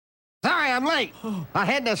sorry I'm late. I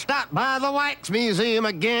had to stop by the Wax Museum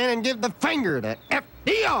again and give the finger to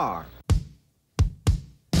FDR.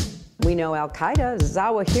 We know Al-Qaeda,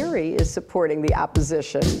 Zawahiri is supporting the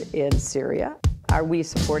opposition in Syria. Are we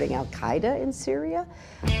supporting Al-Qaeda in Syria?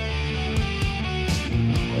 Well,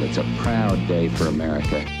 it's a proud day for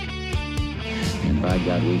America. And by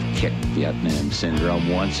God, we've kicked Vietnam syndrome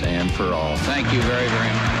once and for all. Thank you very, very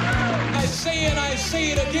much. I say it, I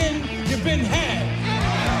say it again, you've been had.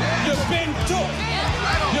 You've been took.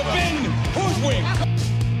 You've been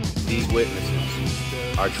hoodwinked. These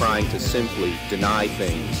witnesses are trying to simply deny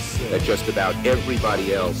things that just about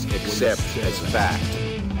everybody else accepts as fact.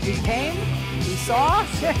 He came, he saw,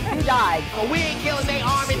 he died. But we ain't killing their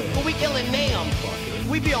army, but we killing them.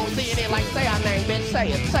 We be on CNN like, say our name, bitch,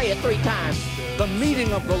 say it 3 times. The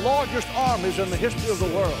meeting of the largest armies in the history of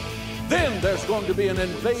the world. Then there's going to be an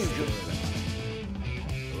invasion.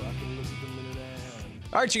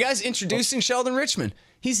 All right, you guys, introducing Sheldon Richman.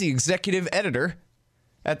 He's the executive editor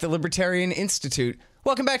at the Libertarian Institute.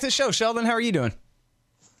 Welcome back to the show, Sheldon. How are you doing?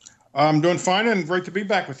 I'm doing fine, and great to be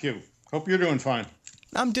back with you. Hope you're doing fine.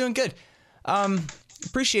 I'm doing good.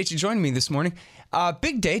 Appreciate you joining me this morning.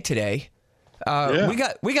 Big day today.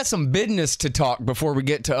 Yeah. We got some business to talk before we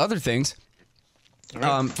get to other things.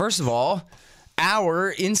 Right. First of all,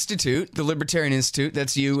 our institute, the Libertarian Institute,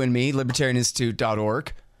 that's you and me,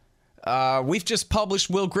 libertarianinstitute.org. We've just published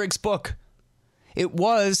Will Griggs' book. It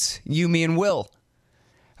was You, Me, and Will.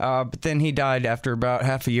 But then he died after about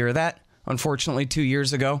half a year of that, unfortunately, 2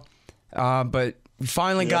 years ago. But we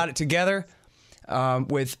finally got it together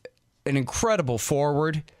with an incredible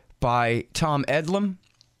foreword by Tom Edlam,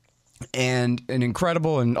 and an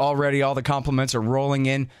incredible, and already all the compliments are rolling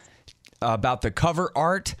in about the cover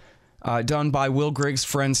art done by Will Griggs'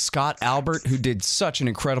 friend Scott Albert, who did such an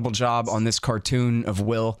incredible job on this cartoon of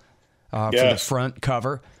Will for the front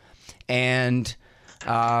cover. And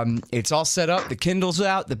it's all set up. The Kindle's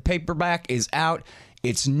out. The paperback is out.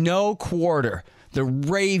 It's no quarter. The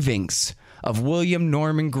ravings of William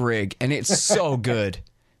Norman Grigg, and it's so good.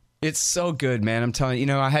 It's so good, man. I'm telling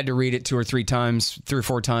you, I had to read it 2 or 3 times, 3 or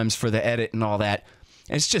 4 times for the edit and all that.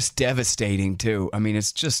 And it's just devastating, too. I mean,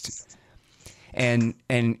 it's just... And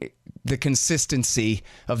the consistency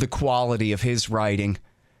of the quality of his writing,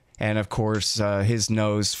 and, of course, his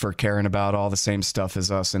nose for caring about all the same stuff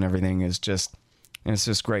as us and everything is just... And it's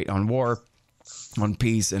just great on war, on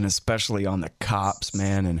peace, and especially on the cops,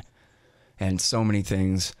 man, and so many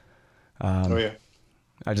things. I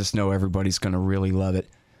just know everybody's going to really love it.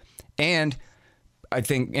 And I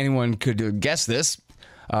think anyone could guess this,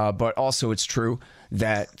 but also it's true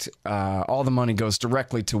that all the money goes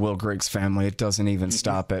directly to Will Griggs' family. It doesn't even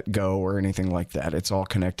stop at Go or anything like that. It's all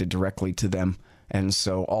connected directly to them. And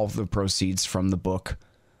so all of the proceeds from the book.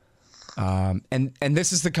 And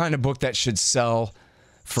this is the kind of book that should sell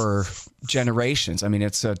for generations. I mean,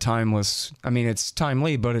 it's a timeless, it's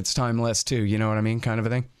timely, but it's timeless too. You know what I mean? Kind of a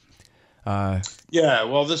thing. Yeah,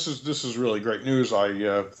 well, this is really great news.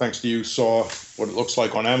 I, thanks to you, saw what it looks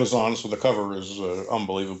like on Amazon, so the cover is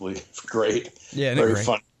unbelievably great. Yeah, very great.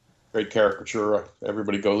 fun, great caricature.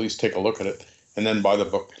 Everybody go at least take a look at it and then buy the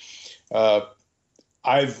book.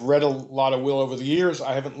 I've read a lot of Will over the years.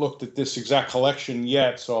 I haven't looked at this exact collection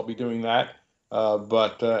yet, so I'll be doing that.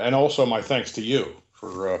 But and also my thanks to you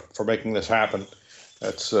for making this happen.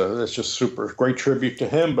 That's just super great tribute to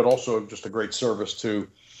him, but also just a great service to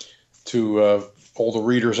all the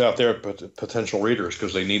readers out there, potential readers,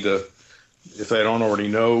 because they need to, if they don't already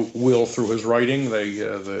know Will through his writing,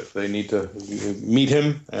 they need to meet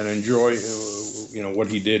him and enjoy what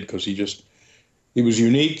he did, because he was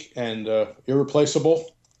unique and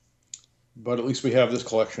irreplaceable. But at least we have this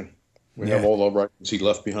collection. We have all the writings he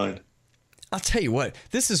left behind. I'll tell you what,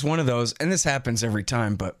 this is one of those, and this happens every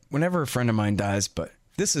time, but whenever a friend of mine dies, but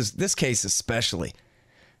this case especially,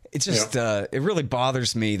 it just, it really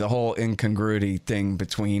bothers me, the whole incongruity thing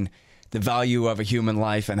between the value of a human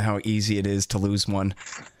life and how easy it is to lose one.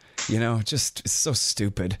 Just, it's so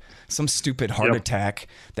stupid. Some stupid heart attack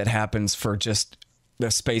that happens for just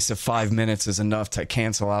the space of 5 minutes is enough to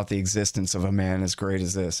cancel out the existence of a man as great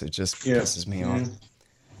as this. It just pisses me off.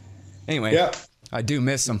 Anyway, I do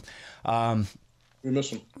miss him. We miss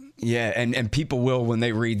him. Yeah, and people will when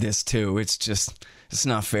they read this too. It's just, it's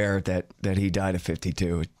not fair that he died at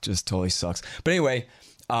 52. It just totally sucks. But anyway,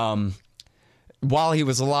 while he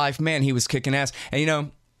was alive, man, he was kicking ass.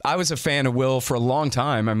 And I was a fan of Will for a long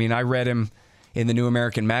time. I mean, I read him in the New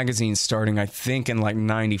American Magazine starting, I think, in like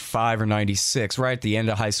 95 or 96, right at the end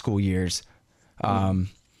of high school years. So I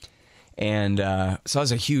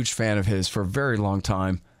was a huge fan of his for a very long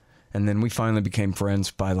time. And then we finally became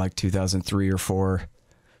friends by like 2003 or 4.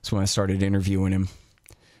 That's when I started interviewing him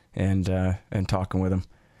and talking with him.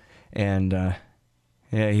 And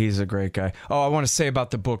yeah, he's a great guy. Oh, I want to say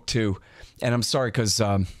about the book too, and I'm sorry because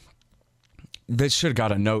this should have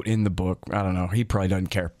got a note in the book. I don't know. He probably doesn't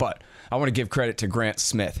care, but I want to give credit to Grant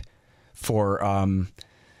Smith for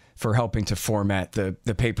helping to format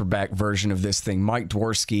the paperback version of this thing. Mike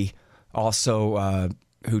Dworsky also,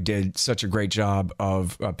 who did such a great job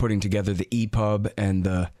of putting together the EPUB and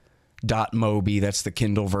the .mobi. That's the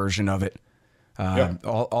Kindle version of it.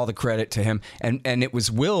 All the credit to him. And it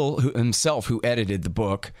was Will himself who edited the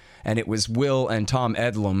book, and it was Will and Tom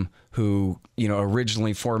Edlum who,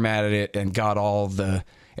 originally formatted it and got all the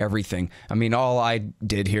everything. I mean, all I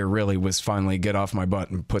did here really was finally get off my butt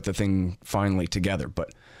and put the thing finally together.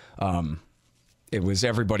 But it was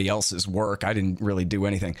everybody else's work. I didn't really do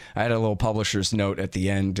anything. I had a little publisher's note at the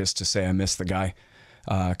end just to say I missed the guy,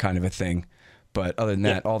 kind of a thing. But other than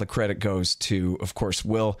that, all the credit goes to, of course,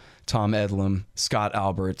 Will, Tom Edlum, Scott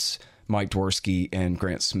Alberts, Mike Dworsky, and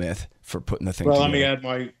Grant Smith for putting the thing together. Let me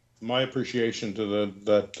add my appreciation to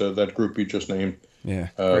that group you just named. Yeah,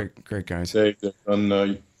 great guys. They've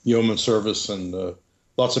done yeoman service, and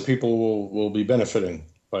lots of people will be benefiting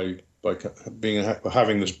by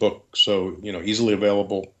having this book so easily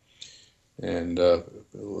available and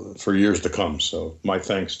for years to come. So my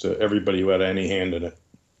thanks to everybody who had any hand in it.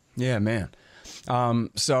 Yeah, man.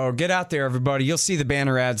 So get out there, everybody. You'll see the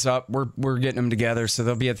banner ads up. We're getting them together, so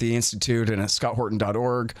they'll be at the Institute and at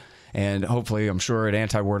scotthorton.org, and hopefully, I'm sure, at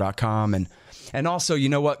antiwar.com. And also, you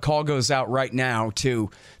know what? Call goes out right now to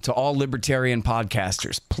all libertarian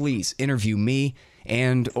podcasters. Please interview me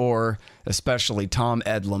and or especially Tom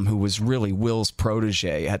Edlum, who was really Will's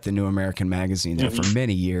protege at the New American Magazine there for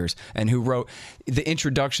many years, and who wrote the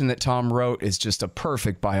introduction that Tom wrote is just a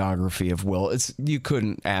perfect biography of Will. You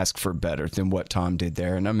couldn't ask for better than what Tom did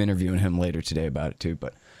there, and I'm interviewing him later today about it too.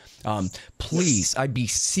 But please, I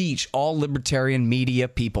beseech all libertarian media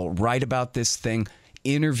people, write about this thing.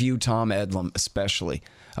 Interview Tom Edlum especially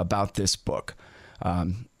about this book,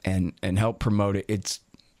 and help promote it. It's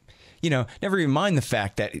never even mind the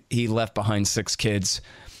fact that he left behind 6 kids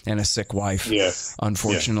and a sick wife,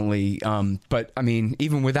 unfortunately. Yeah. But I mean,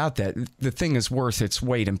 even without that, the thing is worth its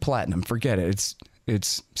weight in platinum. Forget it.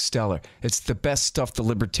 It's stellar. It's the best stuff the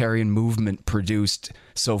libertarian movement produced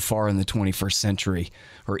so far in the 21st century,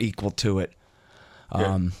 or equal to it.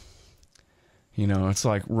 It's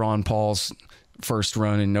like Ron Paul's first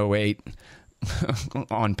run in 08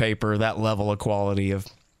 on paper, that level of quality of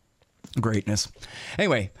greatness.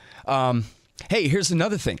 Anyway, hey, here's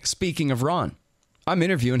another thing. Speaking of Ron, I'm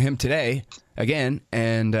interviewing him today again,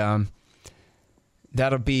 and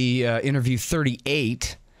that'll be interview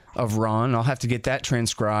 38 of Ron. I'll have to get that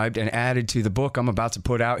transcribed and added to the book I'm about to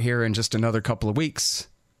put out here in just another couple of weeks,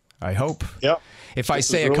 I hope. Yeah. If I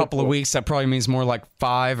say a couple of weeks, that probably means more like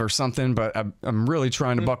 5 or something, but I'm really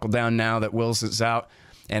trying to buckle down now that Will's is out,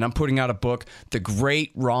 and I'm putting out a book, The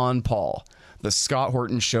Great Ron Paul, The Scott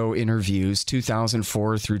Horton Show Interviews,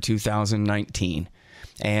 2004 through 2019.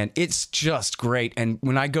 And it's just great. And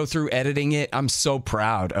when I go through editing it, I'm so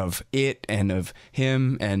proud of it and of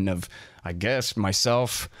him and of, I guess,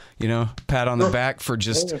 myself, pat on the back for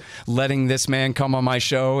just letting this man come on my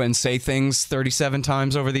show and say things 37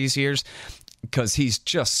 times over these years, because he's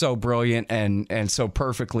just so brilliant and so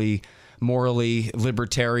perfectly morally,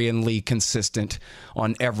 libertarianly consistent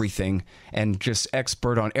on everything and just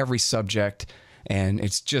expert on every subject. And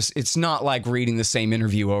it's not like reading the same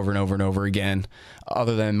interview over and over and over again,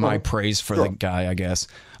 other than my praise for the guy, I guess,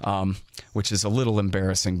 which is a little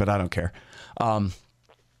embarrassing, but I don't care. But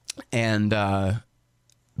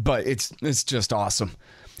it's just awesome.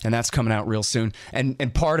 And that's coming out real soon.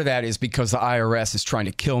 And part of that is because the IRS is trying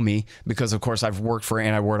to kill me, because, of course, I've worked for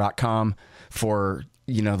antiwar.com for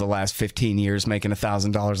the last 15 years, making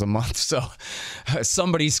 $1,000 a month. So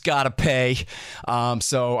somebody's got to pay.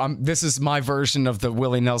 This is my version of the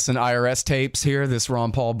Willie Nelson IRS tapes here, this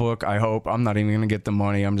Ron Paul book. I hope I'm not even going to get the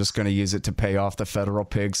money. I'm just going to use it to pay off the federal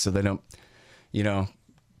pigs so they don't,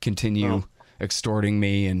 continue extorting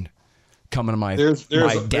me and coming to my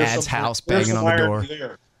dad's house, banging on the door.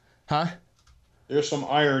 There. Huh? There's some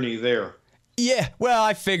irony there. Yeah, well,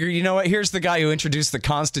 I figure, you know what? Here's the guy who introduced the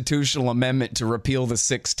constitutional amendment to repeal the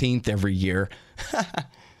 16th every year.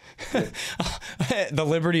 The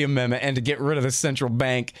Liberty Amendment, and to get rid of the central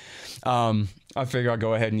bank. I figure I'll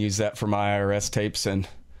go ahead and use that for my IRS tapes and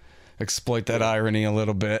exploit that irony a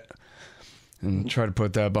little bit and try to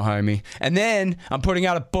put that behind me. And then I'm putting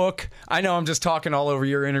out a book. I know I'm just talking all over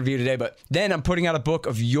your interview today, but then I'm putting out a book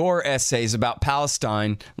of your essays about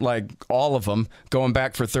Palestine, like all of them, going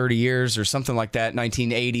back for 30 years or something like that,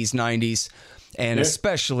 1980s, 90s. and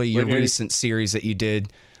especially your recent series that you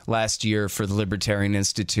did last year for the Libertarian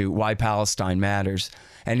Institute, Why Palestine Matters.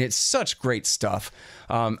 And it's such great stuff.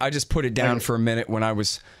 I just put it down for a minute when I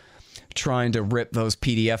was trying to rip those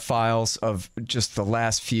PDF files of just the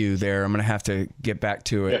last few there. I'm going to have to get back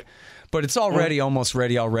to it. But it's already almost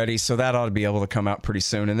ready already, so that ought to be able to come out pretty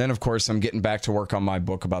soon. And then, of course, I'm getting back to work on my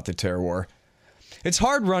book about the terror war. It's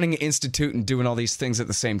hard running an institute and doing all these things at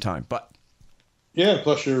the same time, but... Yeah,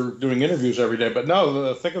 plus you're doing interviews every day. But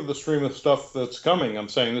no, think of the stream of stuff that's coming. I'm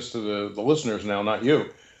saying this to the listeners now, not you.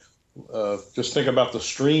 Just think about the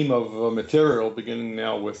stream of material beginning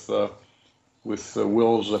now with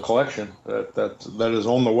Will's collection that is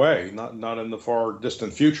on the way, not in the far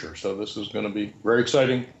distant future. So this is going to be very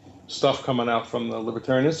exciting stuff coming out from the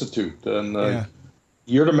Libertarian Institute. And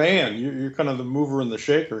you're the man. You're kind of the mover and the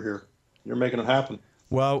shaker here. You're making it happen.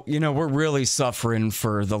 Well, you know, we're really suffering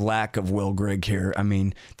for the lack of Will Griggs here. I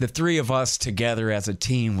mean, the three of us together as a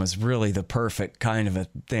team was really the perfect kind of a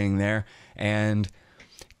thing there. And,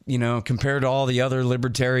 you know, compared to all the other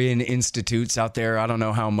libertarian institutes out there, I don't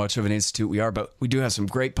know how much of an institute we are, but we do have some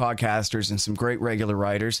great podcasters and some great regular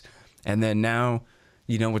writers. And then now,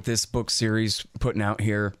 you know, with this book series putting out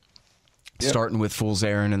here, starting with Fool's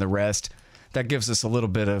Errand and the rest, that gives us a little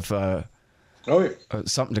bit of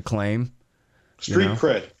something to claim. Street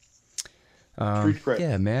cred. Street cred.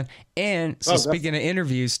 Yeah, man. And so speaking of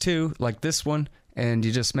interviews, too, like this one, and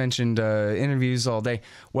you just mentioned interviews all day.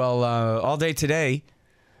 Well, all day today,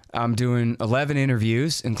 I'm doing 11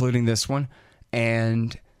 interviews, including this one.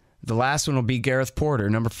 And the last one will be Gareth Porter,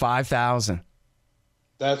 number 5,000.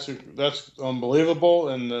 That's unbelievable,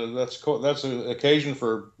 and that's an occasion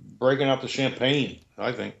for breaking out the champagne,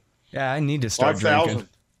 I think. Yeah, I need to start 5,000. drinking.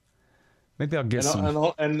 Maybe I'll get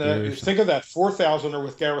some. And think of that, 4,000 are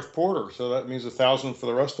with Gareth Porter, so that means 1,000 for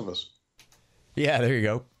the rest of us. Yeah, there you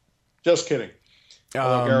go. Just kidding.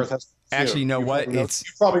 Gareth has actually, you know what? You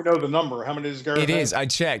probably know the number. How many does Gareth have? It is. I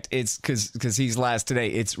checked. It's because he's last today.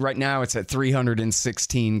 It's right now. It's at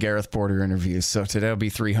 316 Gareth Porter interviews. So today will be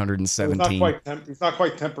 317. He's not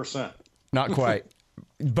quite 10%. Not quite,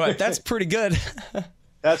 but that's pretty good.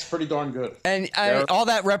 That's pretty darn good. And all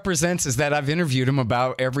that represents is that I've interviewed him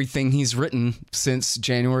about everything he's written since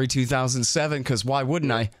January 2007. Because why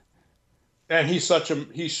wouldn't I? And he's such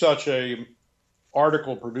a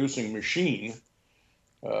article producing machine,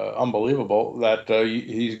 unbelievable that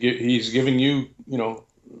he's giving you, you know,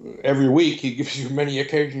 every week he gives you many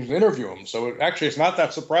occasions to interview him. So it's not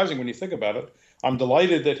that surprising when you think about it. I'm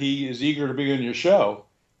delighted that he is eager to be on your show,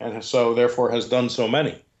 and so therefore has done so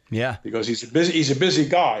many. Yeah, because he's a busy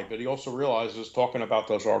guy, but he also realizes talking about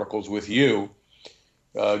those articles with you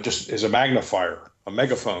just is a magnifier, a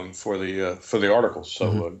megaphone for the articles.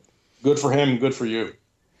 So good for him, good for you.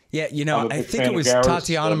 Yeah, you know, I think it was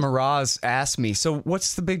Tatiana Mraz asked me, so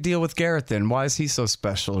what's the big deal with Gareth then? Why is he so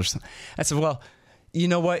special or something? I said, well, you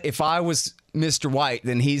know what? If I was Mr. White,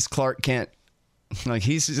 then he's Clark Kent. Like,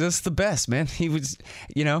 he's just the best, man. He was,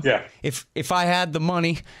 you know, if I had the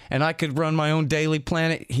money and I could run my own Daily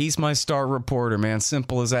Planet, he's my star reporter, man.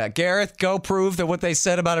 Simple as that. Gareth, go prove that what they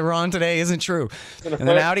said about Iran today isn't true. And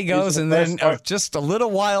then out he goes, and then just a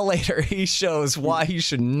little while later, he shows why you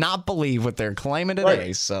should not believe what they're claiming today.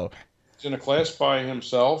 Right. So he's in a class by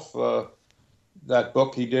himself. That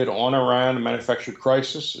book he did on Iran, The Manufactured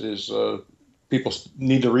Crisis, is people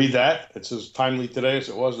need to read that. It's as timely today as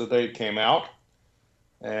it was the day it came out.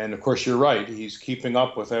 And, of course, you're right. He's keeping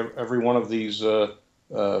up with every one of these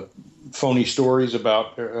phony stories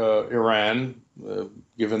about Iran,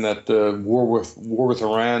 given that war with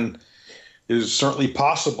Iran is certainly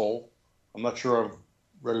possible. I'm not sure I'm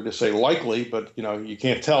ready to say likely, but, you know, you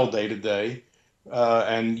can't tell day to day.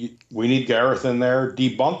 And we need Gareth in there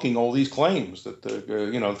debunking all these claims that,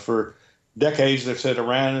 you know, for decades they've said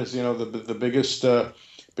Iran is, you know, the biggest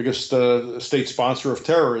state sponsor of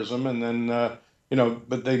terrorism. And then, you know,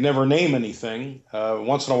 but they never name anything.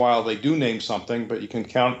 Once in a while they do name something, but you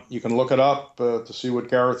can look it up to see what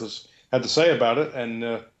Gareth has had to say about it. And,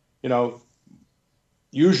 you know,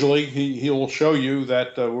 usually he'll show you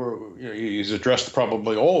that he's addressed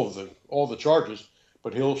probably all the charges,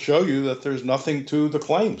 but he'll show you that there's nothing to the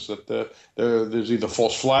claims, that there's either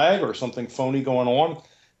false flag or something phony going on.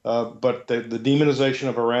 But the demonization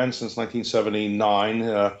of Iran since 1979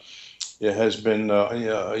 it has been,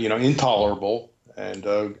 you know, intolerable. And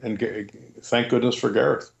thank goodness for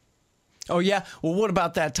Gareth. Oh, yeah? Well, what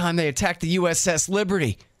about that time they attacked the USS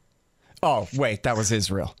Liberty? Oh, wait, that was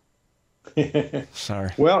Israel.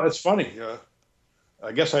 Sorry. Well, it's funny.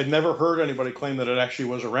 I guess I'd never heard anybody claim that it actually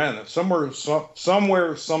was Iran. Somewhere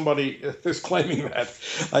somebody is claiming that.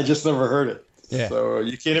 I just never heard it. Yeah. So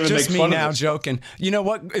you can't even Just make me fun now of it. joking. You know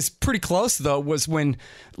what is pretty close, though, was when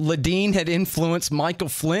Ledeen had influenced Michael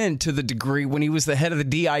Flynn to the degree when he was the head of the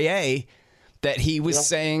DIA that he was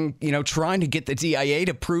saying, trying to get the DIA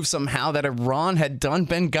to prove somehow that Iran had done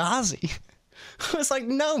Benghazi. I was like,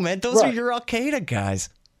 no, man, those are your Al-Qaeda guys.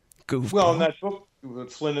 Goofball. Well, in that book,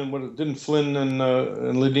 Flynn and didn't Flynn and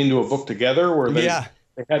Ledeen do a book together where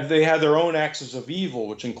they had their own axis of evil,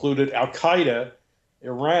 which included Al-Qaeda,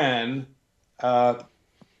 Iran, Maduro,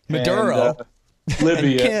 and,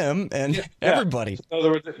 Libya, and Kim, and everybody. In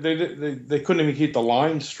other words, they couldn't even keep the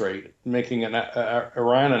line straight, making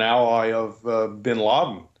Iran an ally of bin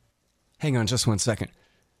Laden. Hang on just one second.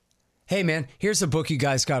 Hey, man, here's a book you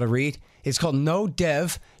guys got to read. It's called No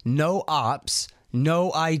Dev, No Ops,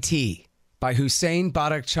 No IT by Hussein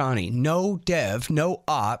Badakhshani. No Dev, No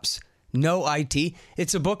Ops, No IT.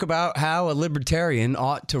 It's a book about how a libertarian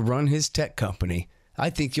ought to run his tech company. I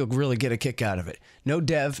think you'll really get a kick out of it. No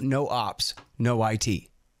Dev, No Ops, No IT.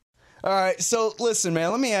 All right, so listen,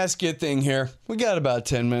 man, let me ask you a thing here. We got about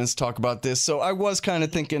 10 minutes to talk about this, so I was kind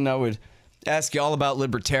of thinking I would ask you all about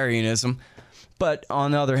libertarianism, but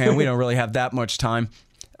on the other hand, we don't really have that much time.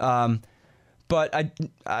 But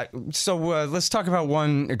let's talk about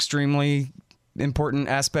one extremely important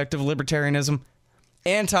aspect of libertarianism,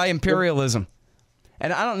 anti-imperialism.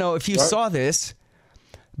 And I don't know if you saw this,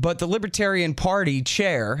 but the Libertarian Party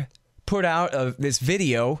chair put out this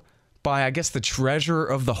video by, I guess, the treasurer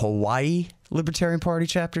of the Hawaii Libertarian Party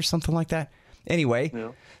chapter, something like that. Anyway,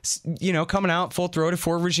 coming out full-throated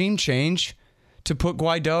for regime change to put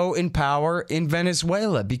Guaido in power in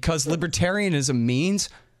Venezuela because libertarianism means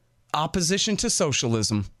opposition to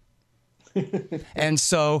socialism. And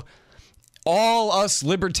so all us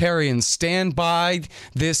libertarians stand by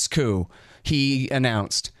this coup, he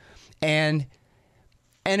announced. And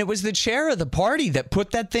it was the chair of the party that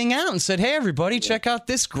put that thing out and said, hey, everybody, check out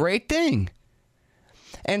this great thing.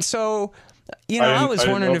 And so, I was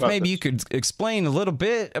wondering if maybe you could explain a little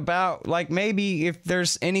bit about, like, maybe if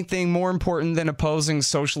there's anything more important than opposing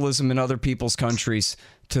socialism in other people's countries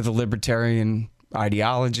to the libertarian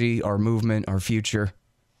ideology, our movement, our future.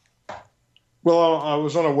 Well, I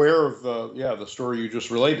was unaware of the story you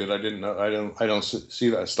just related. I don't see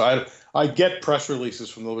that. So I get press releases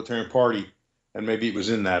from the Libertarian Party, and maybe it was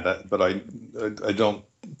in that, but I don't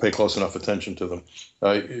pay close enough attention to them.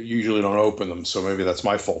 I usually don't open them, so maybe that's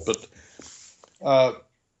my fault. But I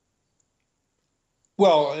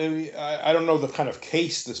don't know the kind of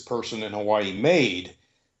case this person in Hawaii made,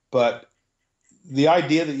 but the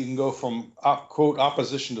idea that you can go from, quote,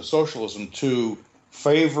 opposition to socialism to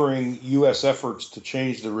favoring U.S. efforts to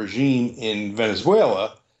change the regime in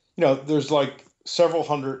Venezuela, there's like several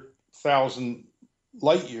 100,000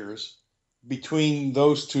 light years between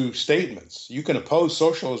those two statements. You can oppose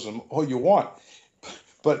socialism all you want,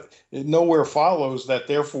 but it nowhere follows that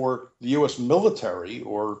therefore the U.S. military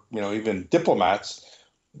or, even diplomats,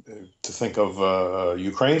 to think of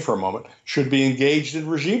Ukraine for a moment, should be engaged in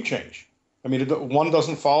regime change. I mean, one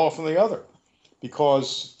doesn't follow from the other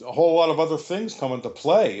because a whole lot of other things come into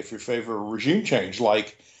play if you favor regime change,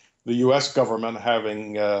 like the U.S. government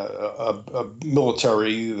having a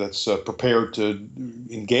military that's prepared to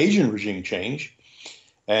engage in regime change,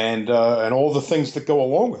 and all the things that go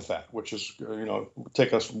along with that, which is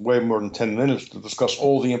take us way more than 10 minutes to discuss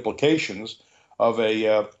all the implications of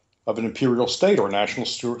an imperial state or national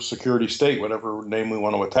security state, whatever name we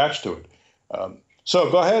want to attach to it.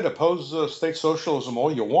 So go ahead, oppose state socialism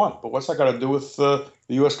all you want, but what's that got to do with the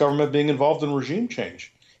U.S. government being involved in regime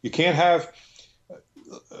change? You can't have,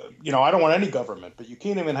 I don't want any government, but you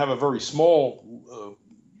can't even have a very small,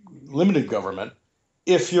 limited government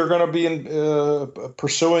if you're going to be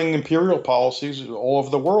pursuing imperial policies all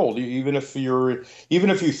over the world. Even if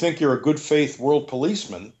you think you're a good faith world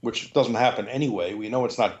policeman, which doesn't happen anyway. We know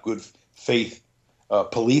it's not good faith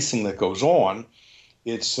policing that goes on.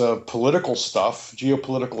 It's political stuff,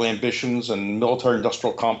 geopolitical ambitions, and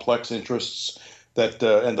military-industrial complex interests that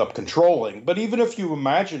end up controlling. But even if you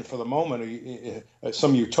imagine for the moment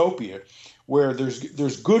some utopia where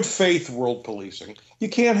there's good faith world policing, you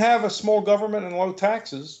can't have a small government and low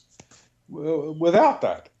taxes without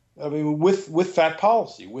that. I mean, with that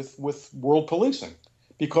policy, with world policing,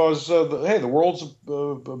 because the world's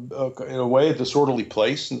in a way a disorderly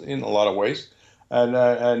place in a lot of ways. And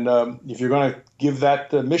if you're going to give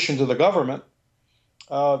that mission to the government,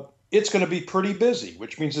 it's going to be pretty busy,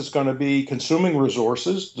 which means it's going to be consuming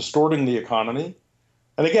resources, distorting the economy.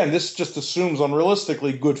 And again, this just assumes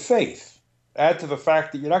unrealistically good faith. Add to the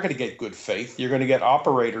fact that you're not going to get good faith. You're going to get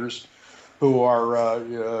operators who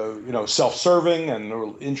are self-serving and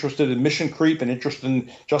are interested in mission creep and interested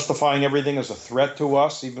in justifying everything as a threat to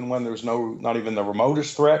us, even when there's not even the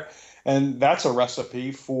remotest threat. And that's a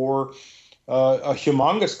recipe for a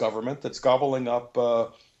humongous government that's gobbling up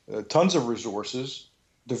tons of resources,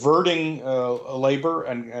 diverting labor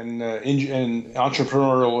and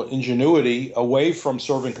entrepreneurial ingenuity away from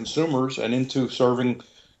serving consumers and into serving,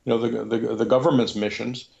 the government's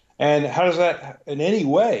missions. And how does that in any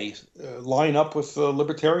way line up with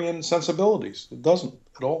libertarian sensibilities? It doesn't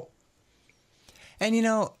at all. And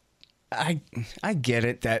I get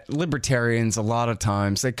it that libertarians, a lot of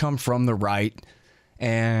times, they come from the right.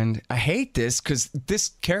 And I hate this because this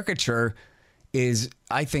caricature is,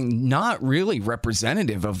 I think, not really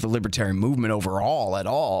representative of the libertarian movement overall at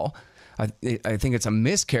all. I think it's a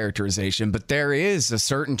mischaracterization, but there is a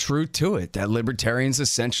certain truth to it that libertarians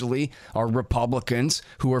essentially are Republicans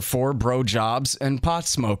who are for bro jobs and pot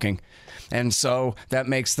smoking. And so that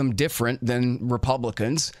makes them different than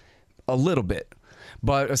Republicans a little bit.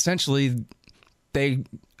 But essentially, they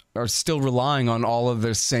are still relying on all of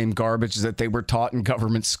the same garbage that they were taught in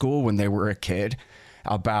government school when they were a kid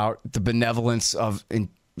about the benevolence of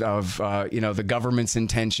the government's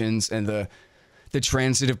intentions and the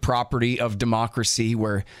transitive property of democracy,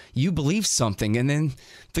 where you believe something and then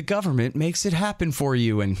the government makes it happen for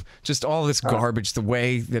you, and just all this garbage, the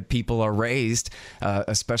way that people are raised,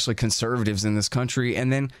 especially conservatives in this country.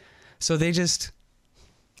 And then so they just,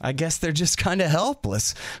 I guess they're just kind of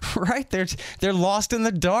helpless, right? They're lost in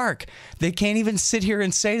the dark. They can't even sit here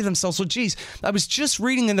and say to themselves, well, geez, I was just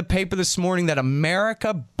reading in the paper this morning that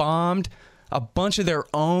America bombed a bunch of their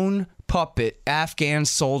own puppet Afghan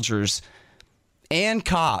soldiers and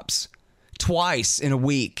cops twice in a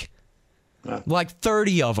week. Like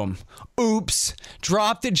 30 of them. Oops.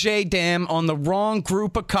 Dropped the JDAM on the wrong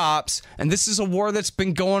group of cops. And this is a war that's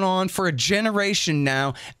been going on for a generation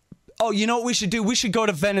now. Oh, you know what we should do? We should go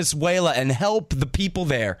to Venezuela and help the people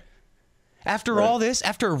there. After all this,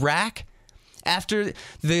 after Iraq, after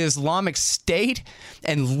the Islamic State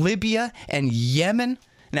and Libya and Yemen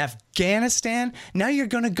and Afghanistan, now you're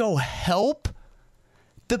going to go help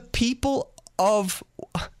the people of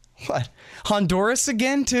what? Honduras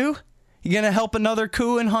again, too? You're going to help another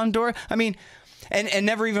coup in Honduras? I mean, and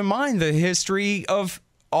never even mind the history of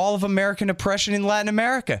all of American oppression in Latin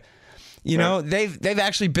America. They've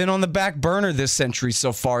actually been on the back burner this century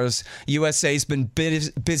so far, as USA's been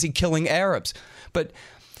busy killing Arabs. But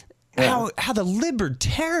how the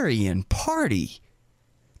Libertarian Party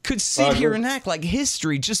could sit here and act like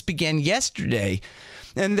history just began yesterday.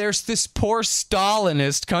 And there's this poor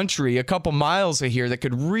Stalinist country a couple miles of here that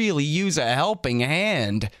could really use a helping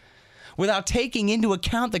hand without taking into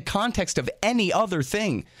account the context of any other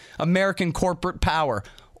thing. American corporate power,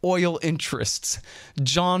 oil interests,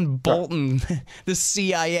 John Bolton, the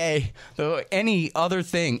CIA, any other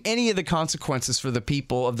thing, any of the consequences for the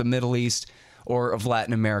people of the Middle East or of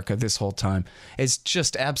Latin America this whole time. It's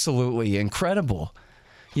just absolutely incredible.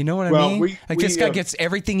 You know what I mean? This guy gets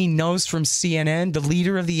everything he knows from CNN, the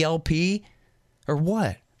leader of the LP, or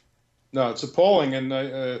what? No, it's appalling. And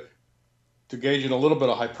to gauge in a little bit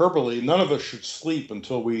of hyperbole, none of us should sleep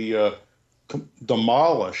until we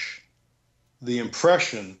demolish the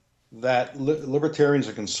impression that libertarians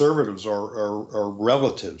and conservatives are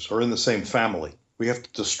relatives or in the same family. We have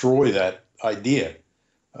to destroy that idea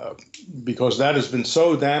because that has been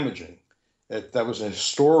so damaging. That was a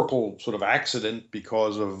historical sort of accident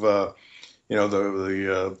because of the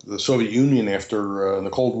Soviet Union after the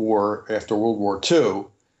Cold War, after World War II,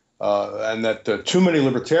 and that too many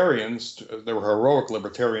libertarians, there were heroic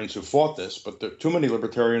libertarians who fought this, but too many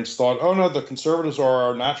libertarians thought, oh no, the conservatives are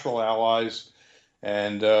our natural allies,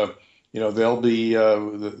 and they'll be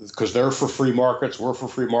because they're for free markets, we're for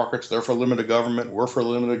free markets, they're for limited government, we're for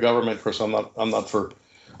limited government. Of course,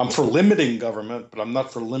 I'm for limiting government, but I'm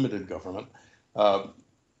not for limited government.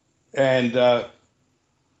 And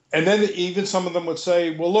then even some of them would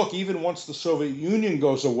say, well, look, even once the Soviet Union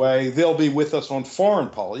goes away, they'll be with us on foreign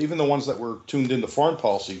policy. Even the ones that were tuned into foreign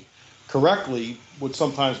policy correctly would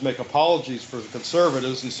sometimes make apologies for the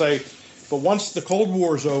conservatives and say, but once the Cold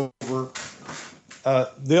War is over,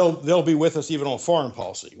 they'll be with us even on foreign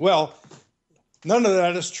policy. Well, none of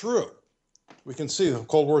that is true. We can see the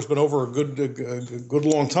Cold War has been over a good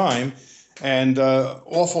long time, and an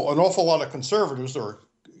awful lot of conservatives.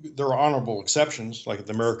 There are honorable exceptions, like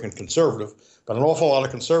the American conservative, but an awful lot of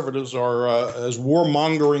conservatives are as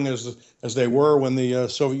warmongering as they were when the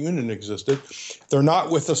Soviet Union existed. They're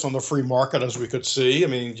not with us on the free market, as we could see. I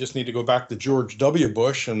mean, you just need to go back to George W.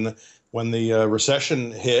 Bush and when the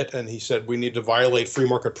recession hit, and he said we need to violate free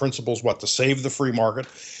market principles, to save the free market.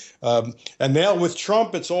 And now with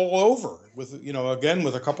Trump, it's all over. With again,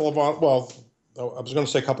 with a couple of I was going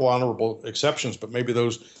to say a couple honorable exceptions, but maybe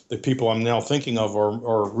the people I'm now thinking of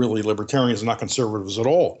are really libertarians and not conservatives at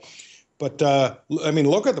all. But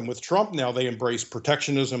look at them. With Trump now, they embrace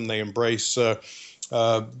protectionism. They embrace. They've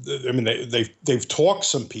talked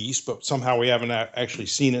some peace, but somehow we haven't actually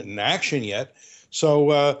seen it in action yet.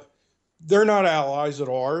 So they're not allies of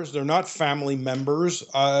ours. They're not family members.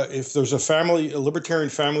 If there's a libertarian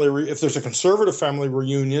family, if there's a conservative family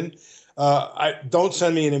reunion, don't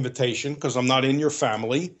send me an invitation because I'm not in your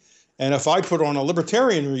family. And if I put on a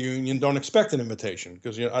libertarian reunion, don't expect an invitation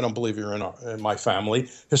because I don't believe you're in my family.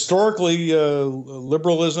 Historically,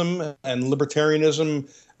 liberalism and libertarianism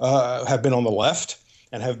have been on the left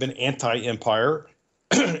and have been anti-empire,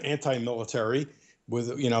 anti-military,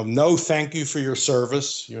 with no thank you for your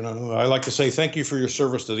service. I like to say thank you for your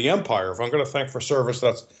service to the empire. If I'm going to thank for service,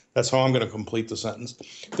 that's how I'm going to complete the sentence.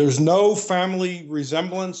 There's no family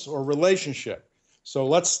resemblance or relationship. So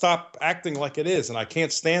let's stop acting like it is. And I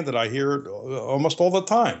can't stand it. I hear it almost all the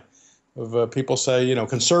time of people say,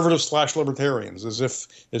 conservatives / libertarians, as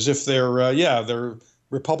if they're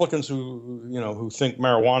Republicans who think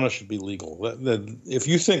marijuana should be legal. If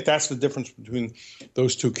you think that's the difference between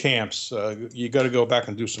those two camps, you got to go back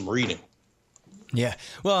and do some reading. Yeah.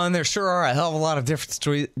 Well, and there sure are a hell of a lot of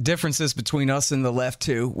differences between us and the left,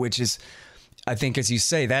 too, which is, I think, as you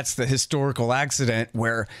say, that's the historical accident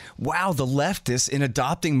where, wow, the leftists in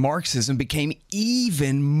adopting Marxism became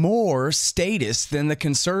even more statist than the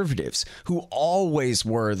conservatives, who always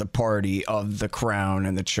were the party of the crown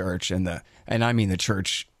and the church and I mean the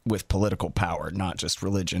church with political power, not just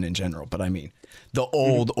religion in general, but I mean the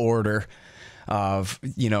old order of,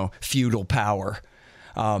 feudal power.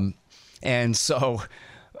 And so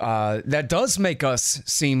that does make us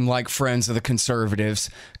seem like friends of the conservatives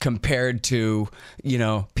compared to,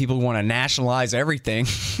 people who want to nationalize everything,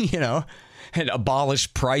 and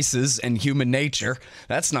abolish prices and human nature.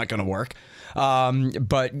 That's not going to work.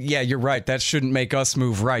 But yeah, you're right. That shouldn't make us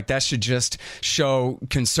move right. That should just show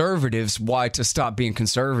conservatives why to stop being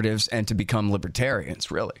conservatives and to become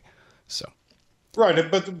libertarians, really. So,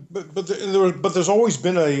 right. But there's always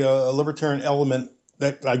been a libertarian element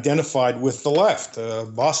that identified with the left.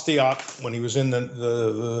 Bastiat, when he was in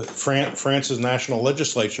France's national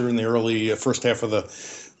legislature in the early first half of the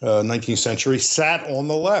 19th century, sat on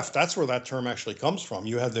the left. That's where that term actually comes from.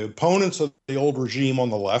 You had the opponents of the old regime on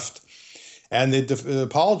the left and the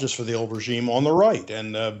apologists for the old regime on the right.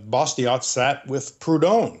 And Bastiat sat with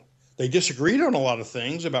Proudhon. They disagreed on a lot of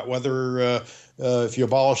things about whether if you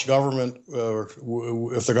abolish government or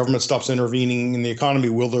if the government stops intervening in the economy,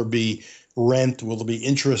 will there be rent? Will there be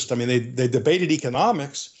interest? I mean, they debated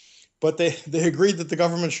economics, but they agreed that the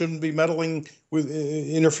government shouldn't be meddling with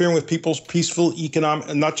interfering with people's peaceful economic,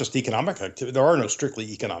 and not just economic activity. There are no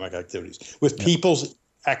strictly economic activities, with people's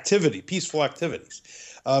activity, peaceful activities.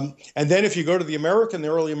 And then if you go to the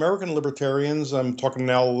early American libertarians, I'm talking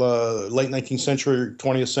now late 19th century,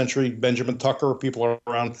 20th century, Benjamin Tucker, people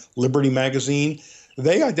around Liberty Magazine,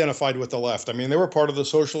 they identified with the left. I mean, they were part of the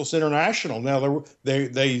Socialist International. Now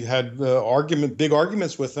they had big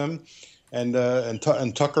arguments with them, and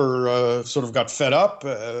Tucker sort of got fed up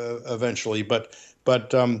eventually. But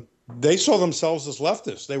they saw themselves as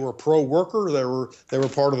leftists. They were pro-worker. They were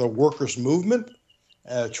part of the workers' movement,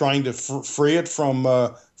 trying to free it from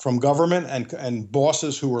government and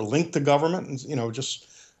bosses who were linked to government. And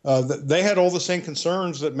they had all the same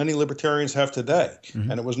concerns that many libertarians have today. Mm-hmm.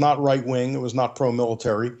 And it was not right-wing. It was not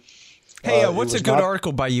pro-military. Hey, what's a good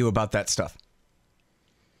article by you about that stuff?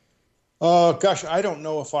 Gosh, I don't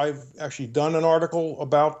know if I've actually done an article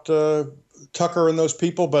about Tucker and those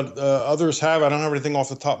people, but others have. I don't have anything off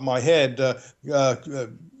the top of my head.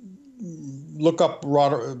 Look up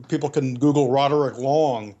people can Google Roderick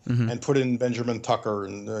Long and put in Benjamin Tucker,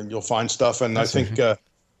 and you'll find stuff. And I think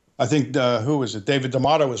who is it? David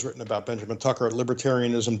D'Amato has written about Benjamin Tucker at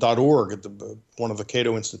libertarianism.org at one of the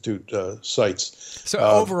Cato Institute sites. So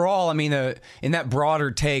overall, I mean, in that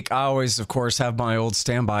broader take, I always, of course, have my old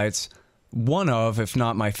standby. It's one of, if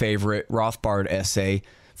not my favorite, Rothbard essay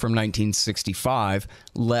from 1965,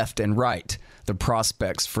 Left and Right, The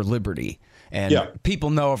Prospects for Liberty. And people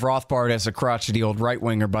know of Rothbard as a crotchety old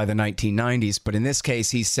right-winger by the 1990s, but in this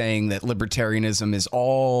case, he's saying that libertarianism is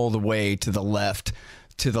all the way to the left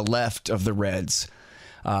of the Reds,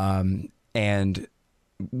 and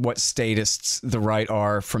what statists the right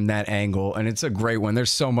are from that angle. And it's a great one.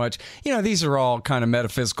 There's so much, these are all kind of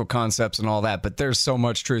metaphysical concepts and all that, but there's so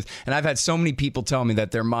much truth. And I've had so many people tell me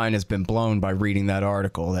that their mind has been blown by reading that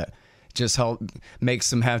article, that just makes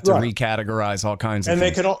them have to recategorize all kinds of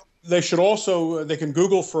things. And they can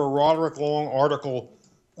Google for a Roderick Long article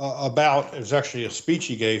about, it was actually a speech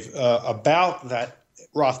he gave about that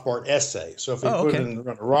Rothbard essay. So if we put in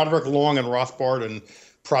Roderick Long and Rothbard and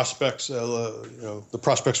prospects, the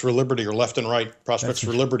prospects for liberty, or left and right prospects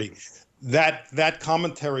for liberty, that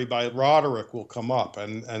commentary by Roderick will come up,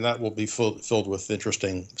 and that will be filled with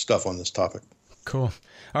interesting stuff on this topic. Cool.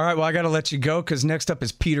 All right, well, I got to let you go because next up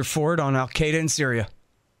is Peter Ford on Al-Qaeda in Syria.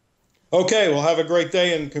 Okay, well, have a great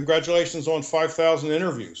day, and congratulations on 5,000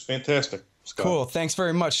 interviews. Fantastic, Scott. Cool. Thanks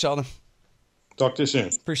very much, Sheldon. Talk to you soon.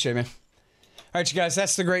 Appreciate it, man. All right, you guys,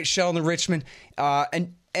 that's the great Sheldon Richman.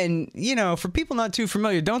 And you know, for people not too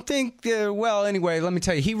familiar, don't think, well, anyway, let me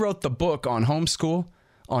tell you, he wrote the book on homeschool,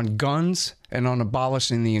 on guns, and on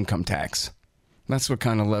abolishing the income tax. That's what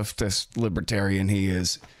kind of leftist libertarian he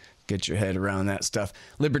is. Get your head around that stuff.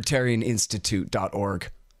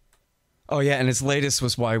 Libertarianinstitute.org. Oh, yeah, and his latest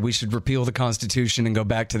was why we should repeal the Constitution and go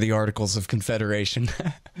back to the Articles of Confederation.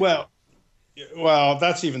 Well,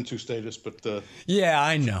 that's even too statist, but... Yeah,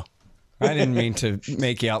 I know. I didn't mean to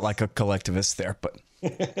make you out like a collectivist there, but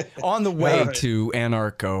on the way to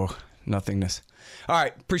anarcho-nothingness. All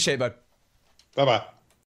right, appreciate it, bud. Bye-bye.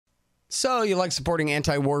 So you like supporting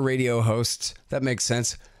anti-war radio hosts? That makes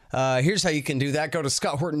sense. Here's how you can do that. Go to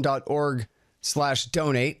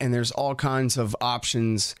scotthorton.org/donate, and there's all kinds of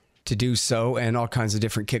options to do so, and all kinds of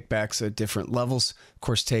different kickbacks at different levels. Of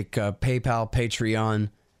course, take PayPal,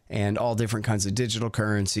 Patreon, and all different kinds of digital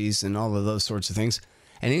currencies and all of those sorts of things.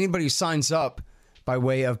 And anybody who signs up by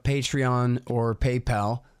way of Patreon or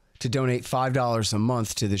PayPal to donate $5 a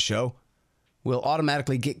month to the show will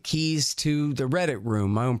automatically get keys to the Reddit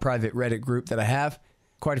room, my own private Reddit group that I have.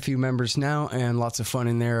 Quite a few members now, and lots of fun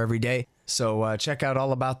in there every day. So check out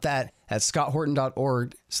all about that at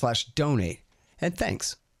scotthorton.org/donate. And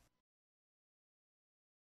thanks.